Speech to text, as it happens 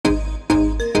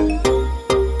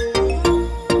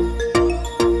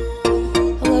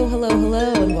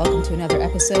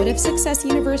episode of Success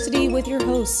University with your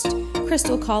host,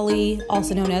 Crystal Colley,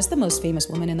 also known as the most famous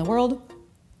woman in the world.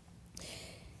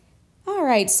 All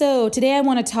right, so today I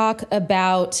want to talk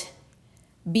about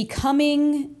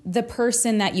becoming the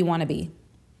person that you want to be.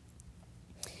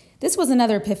 This was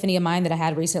another epiphany of mine that I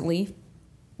had recently,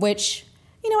 which,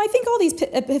 I think all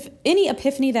these, any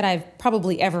epiphany that I've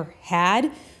probably ever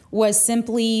had was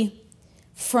simply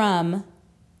from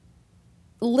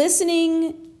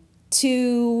listening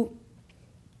to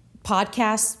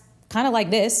podcasts kind of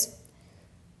like this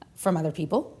from other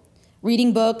people,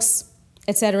 reading books,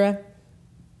 etc.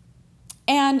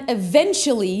 And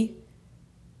eventually,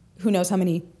 who knows how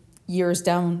many years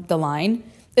down the line,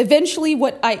 eventually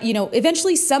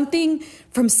something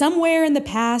from somewhere in the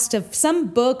past of some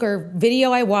book or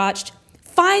video I watched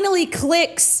finally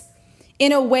clicks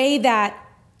in a way that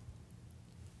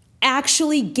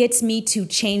actually gets me to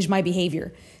change my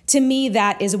behavior. To me,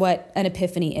 that is what an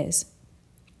epiphany is.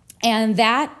 And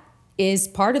that is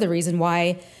part of the reason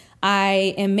why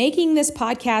I am making this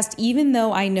podcast, even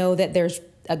though I know that there's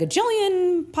a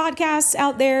gajillion podcasts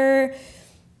out there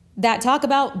that talk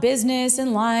about business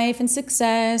and life and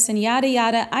success and yada,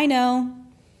 yada. I know.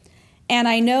 And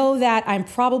I know that I'm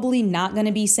probably not going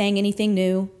to be saying anything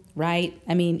new, right?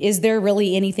 I mean, is there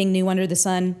really anything new under the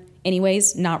sun?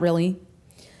 Anyways, not really.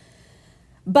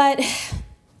 But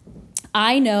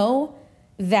I know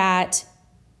that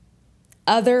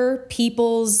other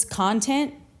people's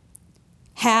content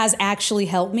has actually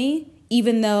helped me,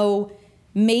 even though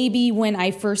maybe when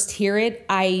I first hear it,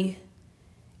 I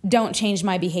don't change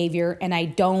my behavior and I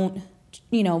don't,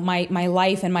 my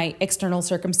life and my external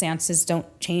circumstances don't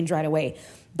change right away.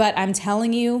 But I'm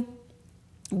telling you,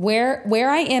 where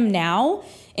I am now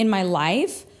in my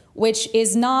life, which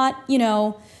is not,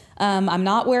 I'm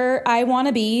not where I want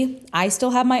to be. I still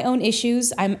have my own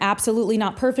issues. I'm absolutely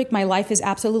not perfect. My life is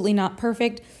absolutely not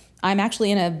perfect. I'm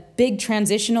actually in a big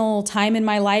transitional time in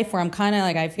my life where I'm kind of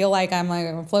like, I feel like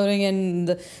I'm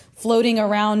floating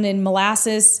around in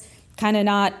molasses, kind of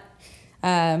not,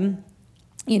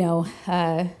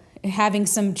 having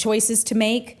some choices to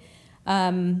make.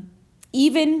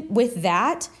 Even with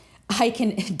that, I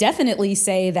can definitely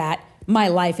say that my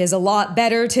life is a lot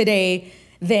better today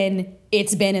than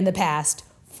it's been in the past.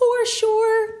 For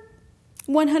sure.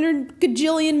 100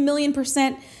 gajillion million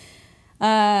 %.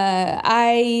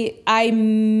 I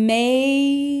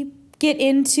may get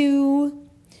into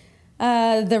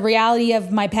the reality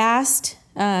of my past.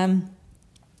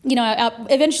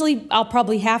 Eventually I'll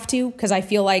probably have to, because I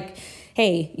feel like,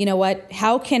 hey, you know what?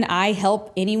 How can I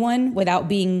help anyone without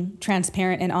being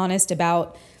transparent and honest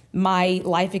about my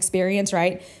life experience,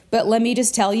 right? But let me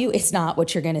just tell you, it's not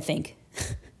what you're going to think.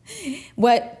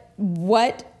 What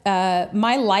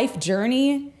my life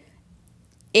journey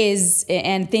is,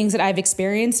 and things that I've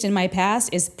experienced in my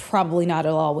past, is probably not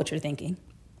at all what you're thinking.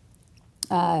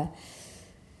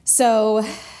 So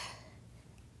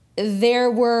there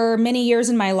were many years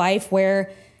in my life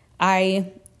where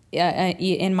I,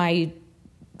 in my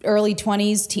early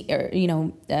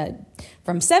 20s,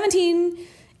 from 17,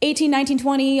 18, 19,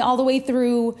 20, all the way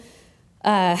through,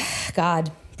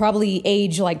 probably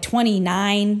age like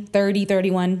 29, 30,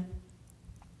 31.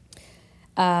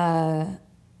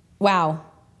 Wow.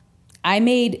 I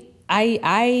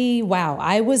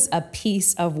was a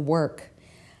piece of work.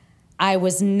 I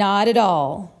was not at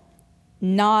all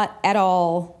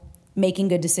making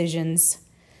good decisions.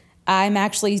 I'm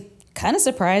actually kind of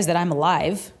surprised that I'm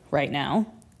alive right now,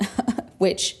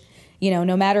 which,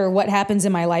 no matter what happens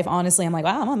in my life, honestly, I'm like,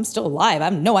 wow, I'm still alive. I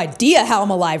have no idea how I'm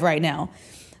alive right now.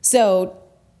 So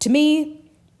to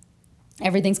me,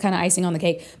 everything's kind of icing on the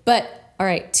cake. But all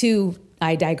right,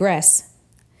 I digress.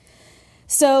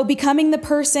 So becoming the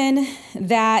person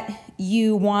that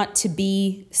you want to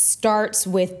be starts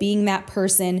with being that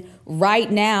person right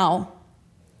now.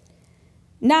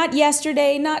 Not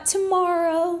yesterday, not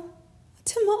tomorrow.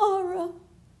 Tomorrow.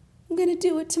 I'm going to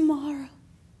do it tomorrow.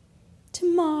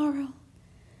 Tomorrow.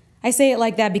 I say it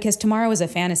like that because tomorrow is a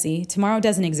fantasy. Tomorrow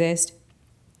doesn't exist.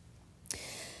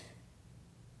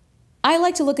 I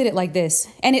like to look at it like this,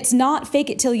 and it's not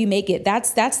fake it till you make it.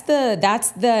 That's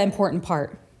the important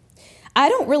part. I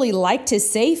don't really like to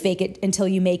say fake it until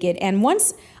you make it. And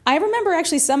once I remember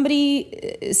actually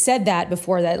somebody said that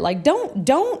before, that like, don't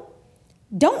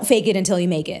fake it until you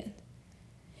make it.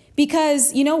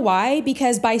 Because you know why?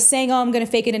 Because by saying, oh, I'm going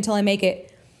to fake it until I make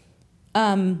it,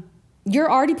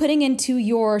 you're already putting into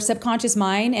your subconscious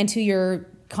mind and to your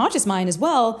conscious mind as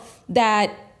well that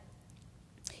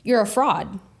you're a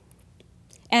fraud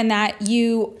and that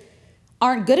you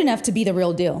aren't good enough to be the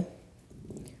real deal.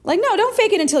 Like, no, don't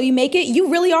fake it until you make it. You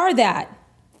really are that.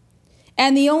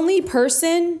 And the only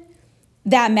person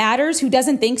that matters who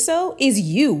doesn't think so is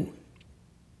you.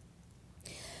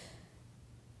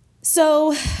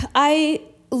 So I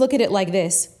look at it like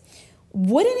this.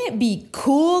 Wouldn't it be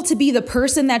cool to be the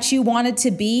person that you wanted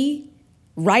to be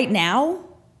right now?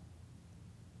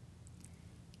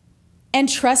 And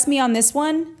trust me on this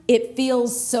one, it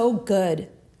feels so good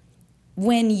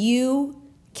when you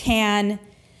can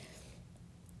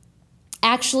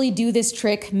actually do this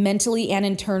trick mentally and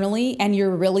internally, and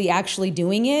you're really actually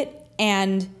doing it,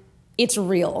 and it's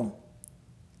real.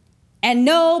 And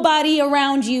nobody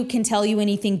around you can tell you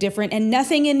anything different, and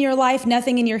nothing in your life,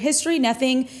 nothing in your history,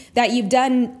 nothing that you've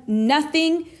done,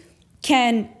 nothing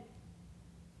can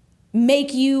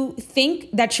make you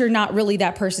think that you're not really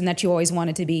that person that you always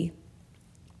wanted to be.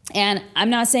 And I'm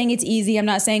not saying it's easy. I'm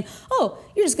not saying, oh,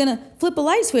 you're just going to flip a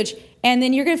light switch and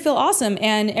then you're going to feel awesome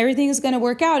and everything is going to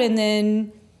work out. And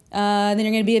then you're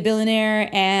going to be a billionaire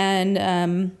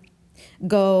and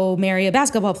go marry a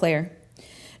basketball player.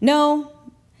 No.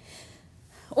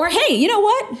 Or, hey, you know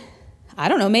what? I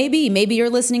don't know. Maybe you're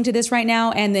listening to this right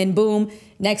now and then boom,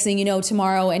 next thing you know,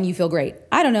 tomorrow and you feel great.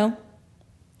 I don't know.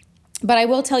 But I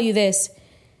will tell you this.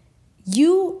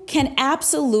 You can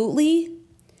absolutely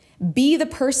be the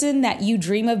person that you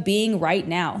dream of being right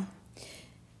now.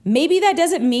 Maybe that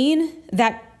doesn't mean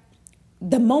that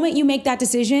the moment you make that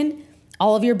decision,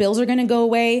 all of your bills are going to go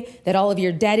away, that all of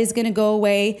your debt is going to go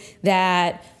away,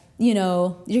 that,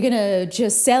 you're going to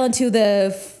just sail into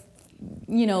the,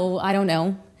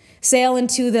 sail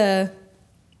into the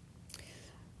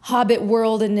Hobbit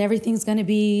world and everything's going to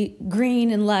be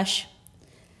green and lush.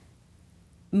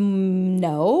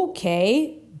 No,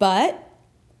 okay, but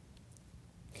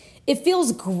it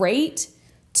feels great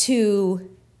to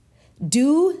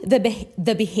do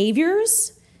the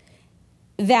behaviors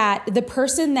that the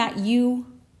person that you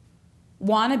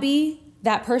want to be,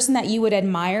 that person that you would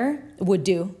admire would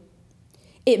do.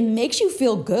 It makes you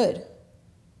feel good.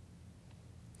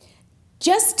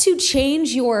 Just to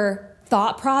change your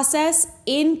thought process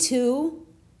into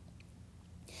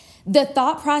the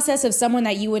thought process of someone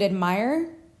that you would admire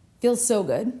feels so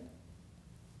good.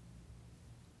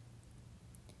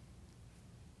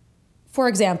 For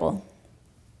example,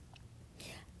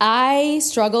 I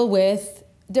struggle with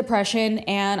depression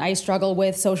and I struggle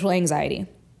with social anxiety.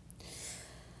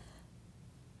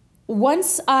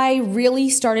 Once I really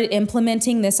started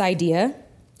implementing this idea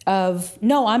of,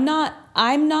 no, I'm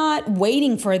not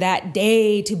waiting for that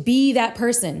day to be that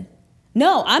person.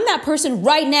 No, I'm that person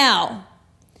right now.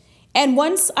 And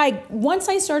once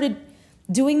I started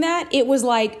doing that, it was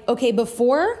like, okay,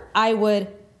 before I would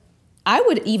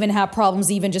even have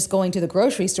problems even just going to the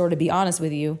grocery store, to be honest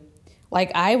with you.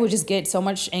 Like I would just get so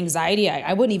much anxiety,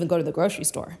 I wouldn't even go to the grocery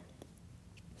store.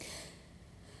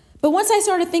 But once I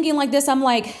started thinking like this, I'm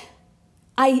like,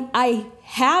 I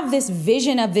have this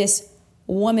vision of this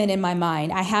woman in my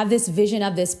mind. I have this vision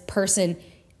of this person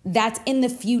that's in the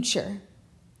future.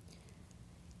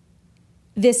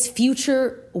 This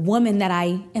future woman that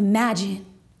I imagine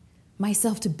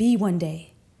myself to be one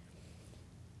day.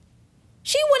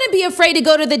 She wouldn't be afraid to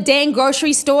go to the dang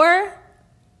grocery store.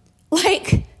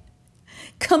 Like,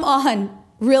 come on,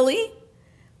 really?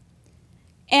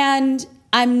 And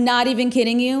I'm not even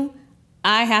kidding you.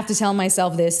 I have to tell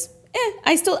myself this.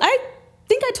 I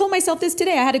think I told myself this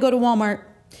today. I had to go to Walmart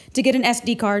to get an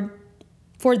SD card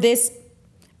for this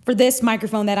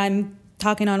microphone that I'm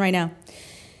talking on right now.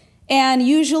 And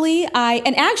usually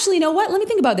actually, you know what? Let me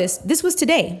think about this. This was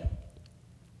today.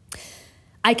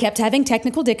 I kept having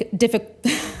technical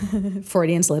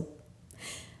Freudian slip.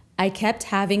 I kept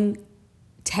having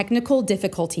technical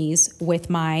difficulties with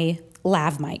my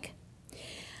lav mic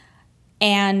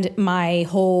and my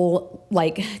whole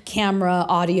camera,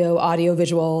 audio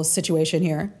visual situation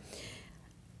here.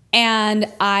 And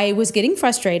I was getting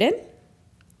frustrated.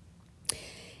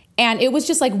 And it was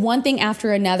just like one thing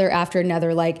after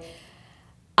another. Like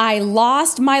I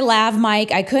lost my lav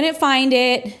mic. I couldn't find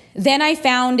it. Then I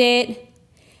found it.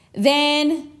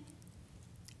 Then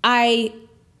I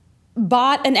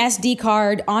bought an SD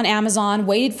card on Amazon,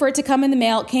 waited for it to come in the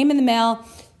mail. It came in the mail.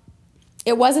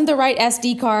 It wasn't the right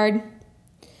SD card.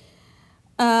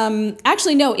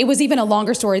 Actually, no, it was even a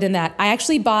longer story than that. I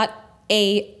actually bought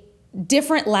a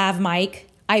different lav mic.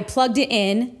 I plugged it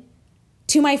in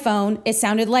to my phone. It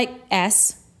sounded like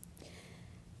S.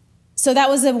 So that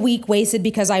was a week wasted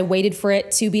because I waited for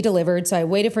it to be delivered. So I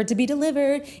waited for it to be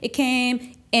delivered. It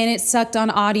came and it sucked on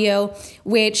audio,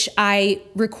 which I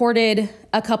recorded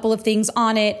a couple of things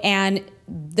on it, and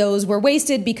those were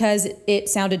wasted because it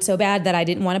sounded so bad that I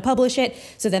didn't want to publish it.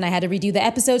 So then I had to redo the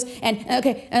episodes and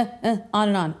on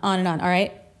and on, all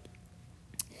right?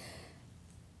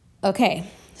 Okay,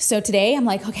 so today I'm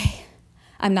like, okay,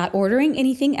 I'm not ordering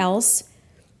anything else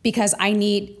because I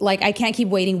can't keep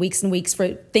waiting weeks and weeks for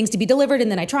things to be delivered, and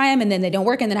then I try them and then they don't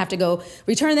work, and then I have to go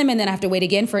return them, and then I have to wait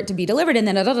again for it to be delivered, and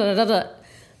then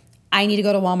I need to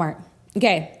go to Walmart.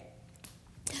 Okay.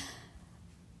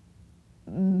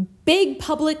 Big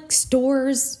public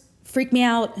stores freak me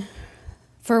out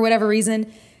for whatever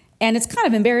reason, and it's kind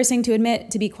of embarrassing to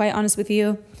admit, to be quite honest with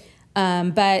you,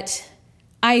 but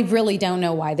I really don't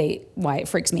know why it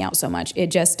freaks me out so much.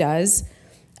 It just does.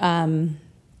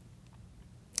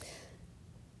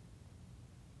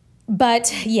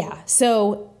 But yeah,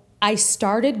 so I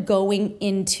started going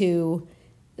into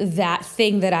that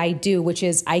thing that I do, which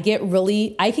is I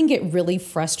can get really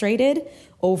frustrated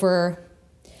over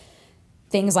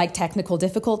things like technical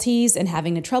difficulties and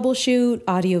having to troubleshoot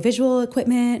audiovisual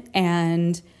equipment.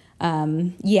 And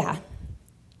I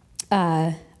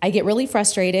get really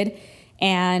frustrated.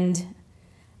 And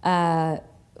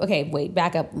okay, wait,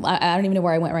 back up. I don't even know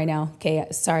where I went right now. Okay,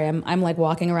 sorry, I'm like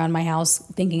walking around my house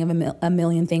thinking of a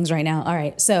million things right now. All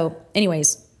right, so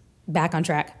anyways, back on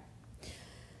track.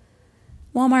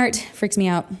 Walmart freaks me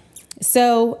out.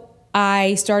 So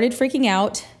I started freaking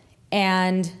out,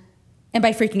 and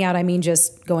by freaking out, I mean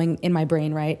just going in my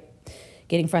brain, right?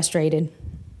 Getting frustrated.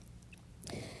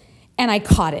 And I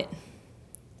caught it.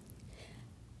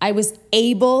 I was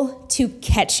able to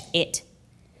catch it.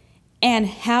 And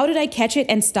how did I catch it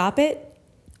and stop it?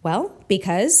 Well,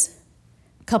 because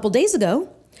a couple days ago,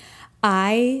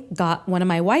 I got one of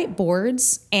my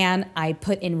whiteboards and I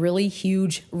put in really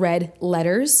huge red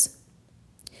letters,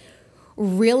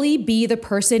 really be the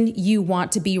person you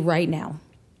want to be right now.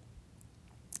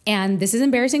 And this is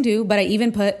embarrassing too, but I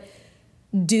even put,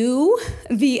 do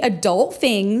the adult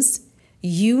things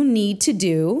you need to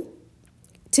do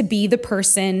to be the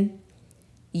person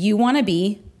you want to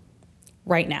be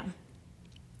right now.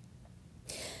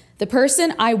 The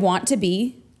person I want to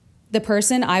be, the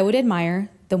person I would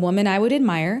admire, the woman I would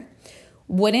admire,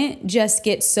 wouldn't just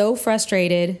get so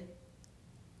frustrated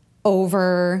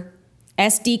over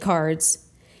SD cards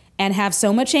and have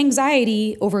so much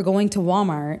anxiety over going to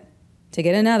Walmart to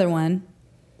get another one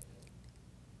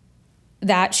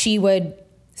that she would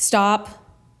stop,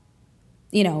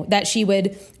 that she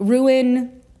would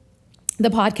ruin the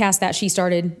podcast that she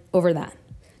started over that.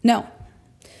 No.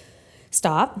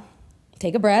 Stop.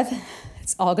 Take a breath.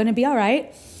 It's all going to be all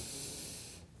right.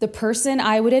 The person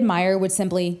I would admire would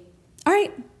simply, all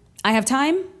right, I have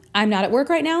time. I'm not at work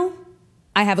right now.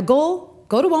 I have a goal.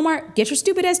 Go to Walmart, get your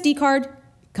stupid SD card,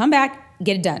 come back,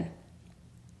 get it done.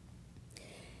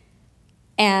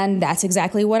 And that's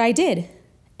exactly what I did.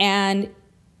 And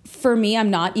for me, I'm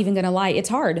not even going to lie, it's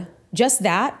hard. Just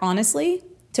that, honestly,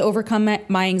 to overcome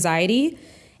my anxiety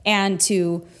and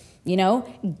to,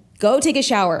 go take a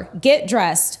shower, get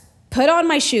dressed, put on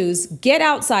my shoes, get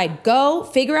outside, go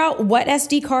figure out what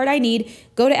SD card I need,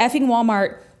 go to effing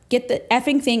Walmart, get the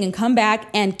effing thing and come back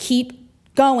and keep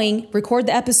going, record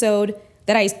the episode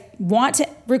that I want to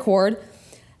record.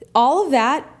 All of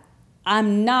that,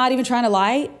 I'm not even trying to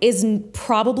lie, is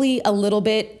probably a little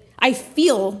bit, I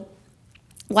feel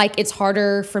like it's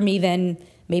harder for me than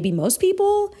maybe most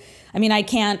people. I mean, I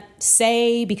can't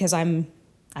say because I'm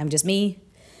just me.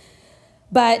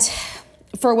 But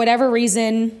for whatever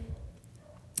reason,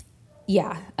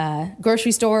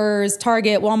 grocery stores,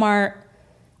 Target, Walmart,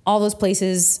 all those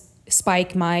places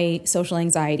spike my social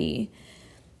anxiety.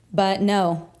 But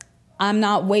no, I'm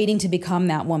not waiting to become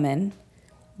that woman.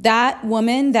 That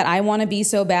woman that I want to be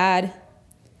so bad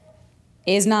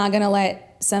is not going to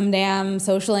let some damn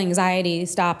social anxiety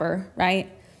stop her, right?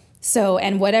 So,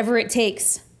 and whatever it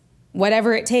takes.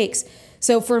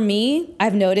 So for me,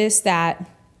 I've noticed that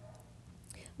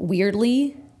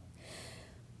weirdly,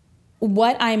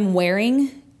 what I'm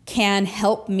wearing can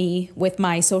help me with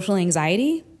my social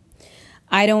anxiety.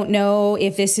 I don't know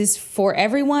if this is for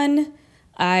everyone.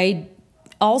 I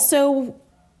also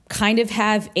kind of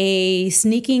have a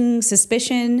sneaking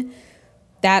suspicion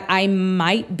that I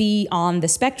might be on the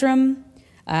spectrum.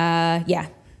 I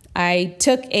actually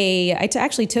took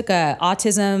a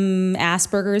autism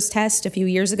Asperger's test a few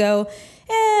years ago,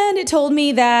 and it told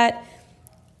me that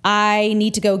I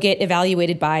need to go get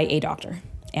evaluated by a doctor.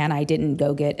 And I didn't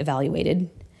go get evaluated.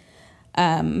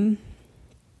 That's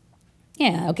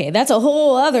a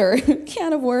whole other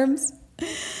can of worms.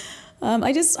 I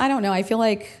don't know. I feel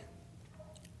like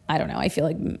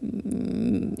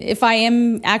if I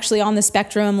am actually on the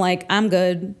spectrum, like I'm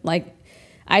good. Like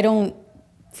I don't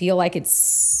feel like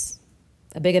it's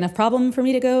a big enough problem for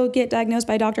me to go get diagnosed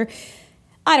by a doctor.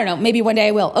 I don't know. Maybe one day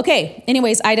I will. Okay.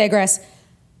 Anyways, I digress.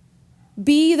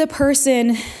 Be the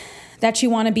person that you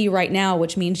want to be right now,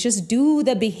 which means just do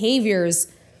the behaviors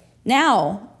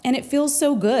now. And it feels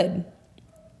so good.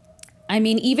 I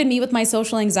mean, even me with my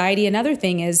social anxiety, another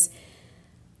thing is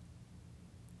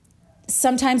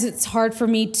sometimes it's hard for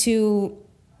me to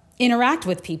interact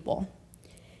with people.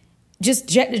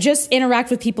 Just interact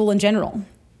with people in general.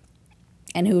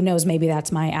 And who knows, maybe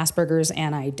that's my Asperger's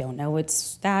and I don't know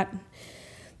it's that.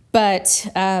 But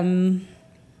the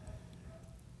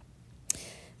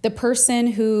person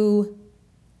who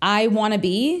I want to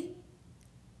be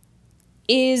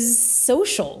is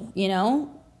social, you know?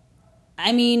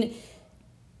 I mean,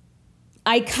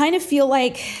 I kind of feel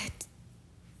like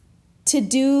to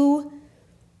do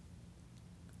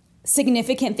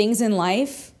significant things in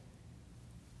life,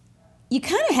 you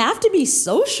kind of have to be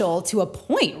social to a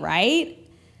point, right?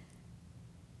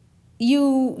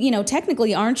 You know,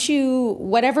 technically, aren't you,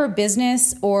 whatever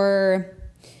business or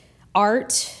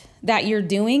art that you're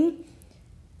doing,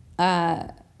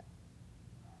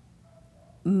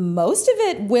 most of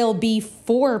it will be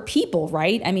for people,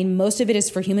 right? I mean, most of it is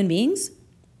for human beings.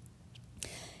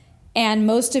 And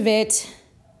most of it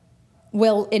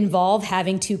will involve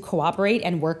having to cooperate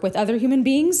and work with other human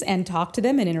beings and talk to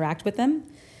them and interact with them.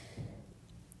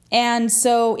 And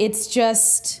so it's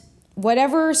just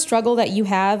whatever struggle that you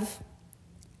have,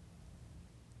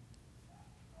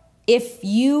 if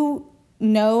you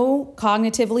know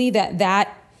cognitively that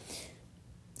that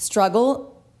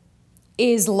struggle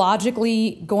is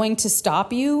logically going to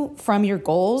stop you from your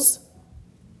goals,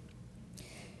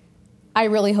 I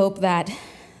really hope that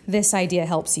this idea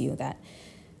helps you, that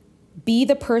be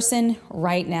the person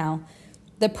right now.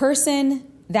 The person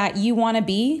that you want to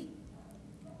be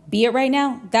it right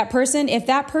now. That person, if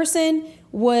that person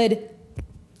would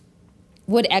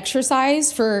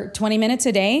exercise for 20 minutes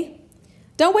a day,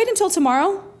 don't wait until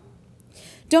tomorrow.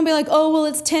 Don't be like, oh, well,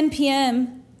 it's 10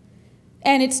 p.m.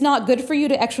 and it's not good for you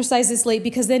to exercise this late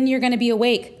because then you're going to be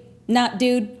awake. Not,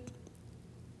 dude.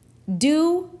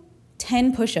 Do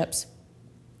 10 push-ups.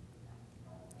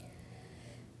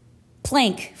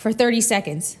 Plank for 30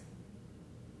 seconds.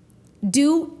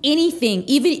 Do anything,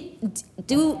 even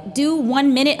do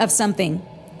 1 minute of something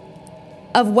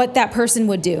of what that person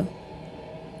would do.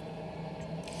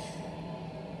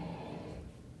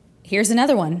 Here's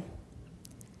another one.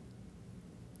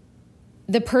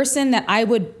 The person that I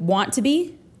would want to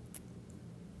be,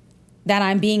 that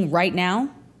I'm being right now,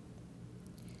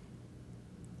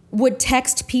 would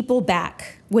text people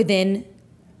back within,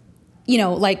 you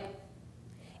know, like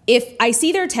if I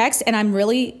see their text and I'm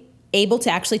really able to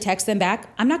actually text them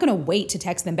back, I'm not going to wait to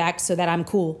text them back so that I'm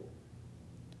cool.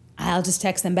 I'll just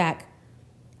text them back.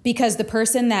 Because the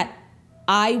person that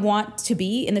I want to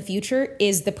be in the future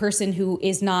is the person who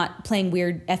is not playing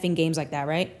weird effing games like that,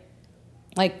 right?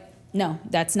 Like, no,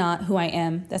 that's not who I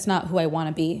am. That's not who I want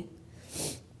to be.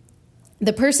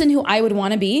 The person who I would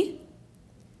want to be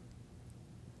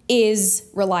is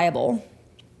reliable.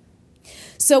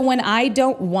 So when I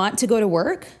don't want to go to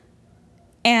work,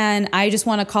 and I just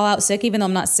want to call out sick even though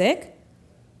I'm not sick,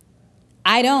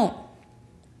 I don't.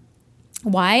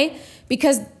 Why?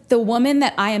 Because the woman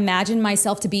that I imagine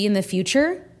myself to be in the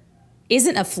future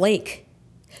isn't a flake.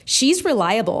 She's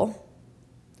reliable.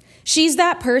 She's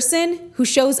that person who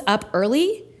shows up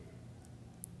early,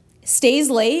 stays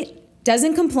late,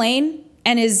 doesn't complain,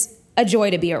 and is a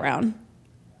joy to be around.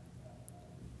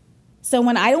 So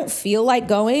when I don't feel like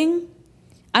going,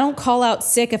 I don't call out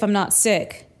sick if I'm not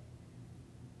sick.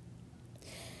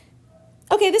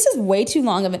 Okay, this is way too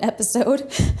long of an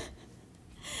episode.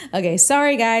 Okay,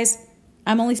 sorry guys.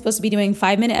 I'm only supposed to be doing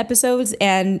 5-minute episodes,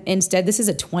 and instead this is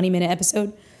a 20-minute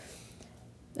episode.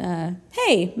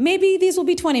 Hey, maybe these will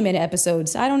be 20-minute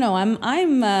episodes. I don't know. I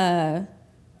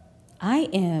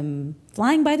am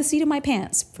flying by the seat of my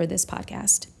pants for this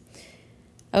podcast.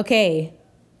 Okay.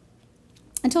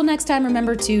 Until next time,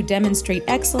 remember to demonstrate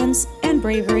excellence and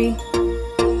bravery.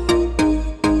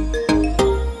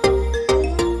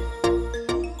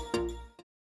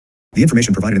 The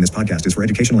information provided in this podcast is for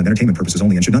educational and entertainment purposes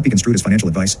only and should not be construed as financial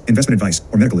advice, investment advice,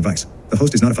 or medical advice. The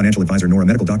host is not a financial advisor nor a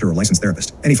medical doctor or licensed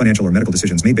therapist. Any financial or medical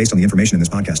decisions made based on the information in this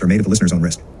podcast are made at the listener's own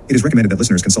risk. It is recommended that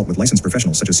listeners consult with licensed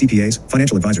professionals such as CPAs,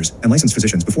 financial advisors, and licensed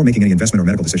physicians before making any investment or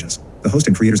medical decisions. The host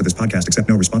and creators of this podcast accept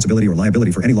no responsibility or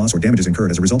liability for any loss or damages incurred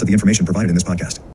as a result of the information provided in this podcast.